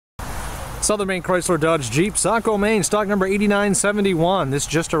Southern Maine Chrysler Dodge Jeep, Saco, Maine, stock number 8971. This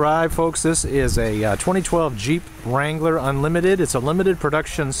just arrived, folks. This is a 2012 Jeep Wrangler Unlimited. It's a limited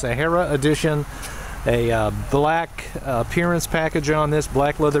production Sahara edition. A black appearance package on this,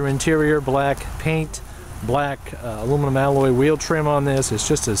 black leather interior, black paint, black aluminum alloy wheel trim on this. It's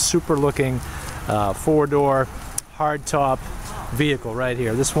just a super looking four-door hardtop vehicle right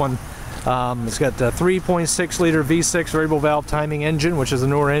here. This one it's got a 3.6 liter V6 variable valve timing engine, which is a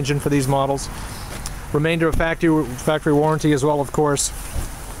newer engine for these models. Remainder of factory warranty as well, of course.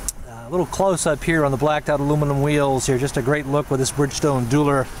 A little close up here on the blacked out aluminum wheels here. Just a great look with this Bridgestone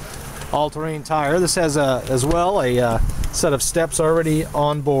Dueler all-terrain tire. This has as well a set of steps already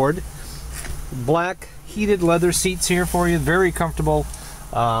on board. Black heated leather seats here for you, very comfortable.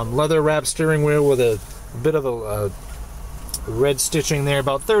 Leather wrapped steering wheel with a bit of a red stitching there.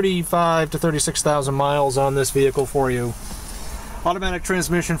 About 35 to 36,000 miles on this vehicle for you. Automatic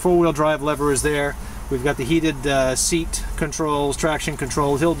transmission, four-wheel drive lever is there. We've got the heated seat controls, traction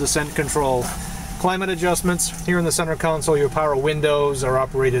control, hill descent control, climate adjustments. Here in the center console, your power windows are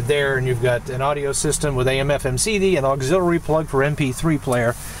operated there, and you've got an audio system with AM, FM, CD, an auxiliary plug for MP3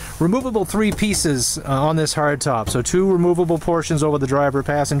 player. Removable three pieces on this hardtop, so two removable portions over the driver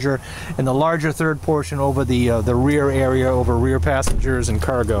passenger, and the larger third portion over the rear area, over rear passengers and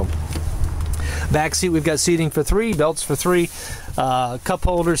cargo. Back seat, we've got seating for three, belts for three, cup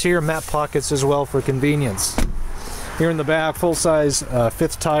holders here, map pockets as well for convenience. Here in the back, full-size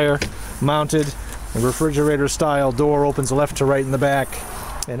fifth tire mounted, a refrigerator style door opens left to right in the back.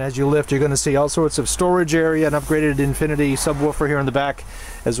 And as you lift, you're going to see all sorts of storage area, an upgraded Infinity subwoofer here in the back,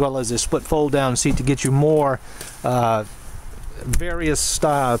 as well as a split fold-down seat to get you more various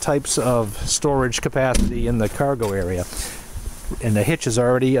types of storage capacity in the cargo area. And the hitch is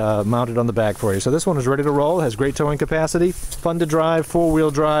already mounted on the back for you. So this one is ready to roll, has great towing capacity, fun to drive,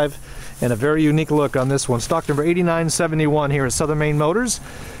 four-wheel drive, and a very unique look on this one. Stock number 8971 here at Southern Maine Motors.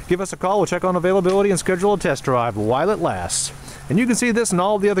 Give us a call, we'll check on availability and schedule a test drive while it lasts. And you can see this and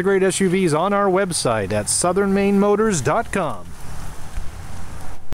all the other great SUVs on our website at southernmainemotors.com.